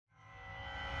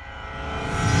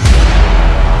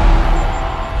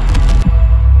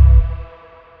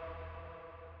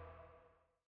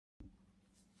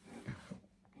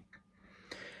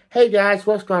Hey guys,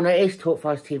 what's going on? It's Talk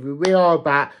Forest TV. We are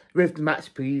back with the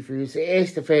match previews. It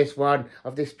is the first one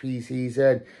of this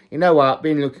pre-season. You know what? I've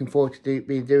been looking forward to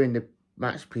doing the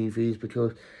match previews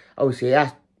because obviously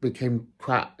that became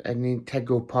quite an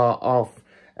integral part of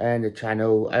the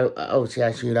channel. Obviously,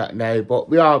 as you don't know, but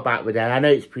we are back with that. I know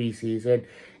it's pre-season.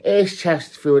 It's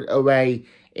Chesterfield away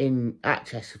at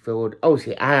Chesterfield.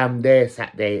 Obviously, I am there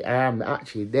Saturday. I am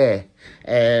actually there.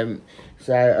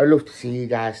 So I'd love to see you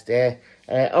guys there.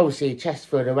 Obviously,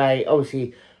 Chesterfield away,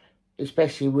 obviously,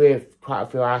 especially with quite a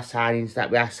few of our signings that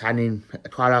we are signing,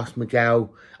 Carlos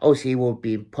Miguel, obviously he will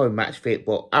be probably match fit,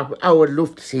 but I would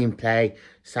love to see him play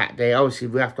Saturday. Obviously,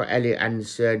 we have got Elliot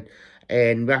Anderson,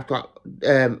 and we have got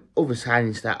other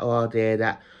signings that are there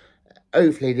that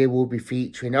hopefully they will be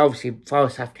featuring. Obviously,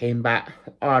 Forest have came back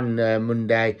on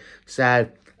Monday, so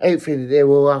hopefully they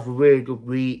will have a really good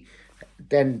week,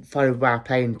 then followed by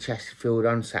playing Chesterfield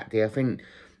on Saturday. I think,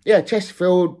 yeah,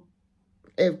 Chesterfield,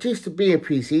 just to be a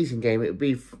pre-season game, it would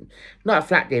be not a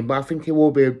flat game, but I think it will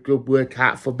be a good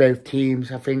workout for both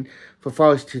teams. I think for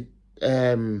Forest to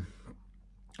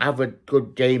have a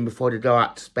good game before they go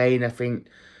out to Spain, I think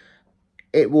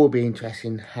it will be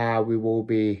interesting how we will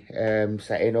be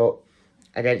setting up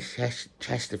against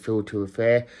Chesterfield, to be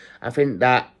fair. I think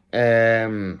that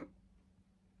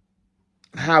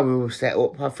how we will set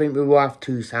up, I think we will have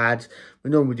two sides. We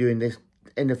know we're doing this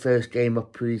in the first game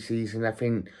of pre-season. I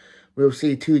think we'll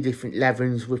see two different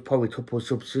 11s with probably a couple of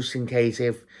subs just in case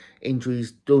if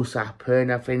injuries does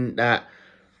happen. I think that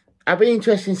I'd be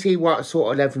interested to see what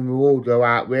sort of 11 we will go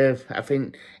out with. I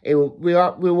think we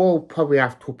will probably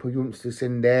have a couple of youngsters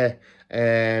in there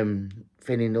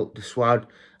filling up the squad.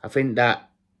 I think that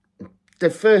the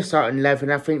first starting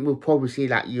 11, I think we'll probably see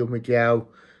like Miguel.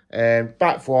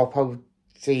 Back four, I'll probably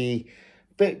see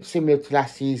a bit similar to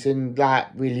last season,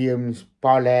 like Williams,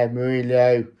 Bolle,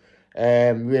 Murillo,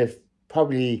 with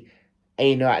probably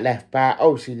Aino at left back.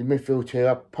 Obviously, the midfield two,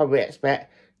 I probably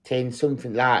expecting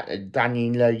something like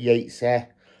Danilo Yates there,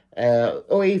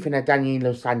 or even a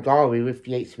Danilo Sangari with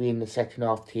Yates being the second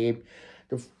half team.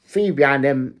 The three behind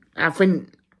them, I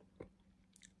think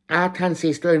I can see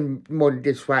it's going more than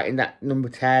this right in that number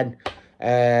 10.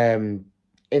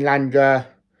 Ilanga.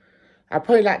 I'd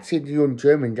probably like to see the young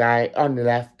German guy on the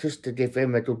left just to give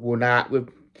him a good one out with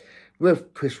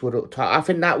Chris Wood up top. I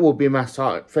think that will be my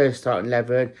first starting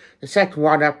 11. The second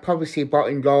one, I'd probably see Bot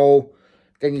in goal.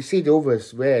 Then you see the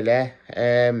others, really.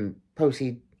 Probably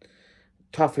see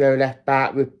Toffolo left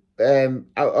back with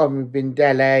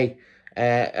Bindele,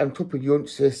 and a couple of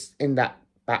youngsters in that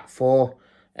back four.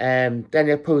 Then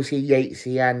you'll probably see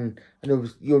Yatesy and another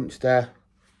youngster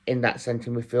in that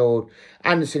centre midfield.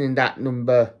 Anderson in that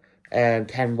number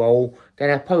 10 role.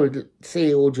 Then I'll probably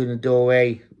see Aldrin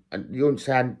Adore and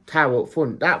youngster and Tower up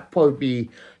front. That'll probably be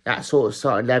that sort of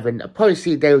starting 11. I'll probably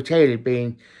see Dale Taylor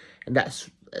being in that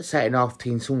setting off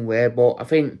team somewhere, but I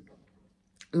think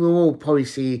we will probably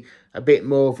see a bit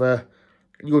more of a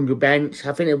younger bench.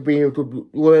 I think it'll be a good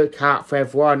workout for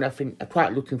everyone. I think I'm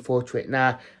quite looking forward to it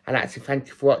now. I'd like to thank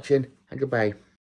you for watching, and goodbye.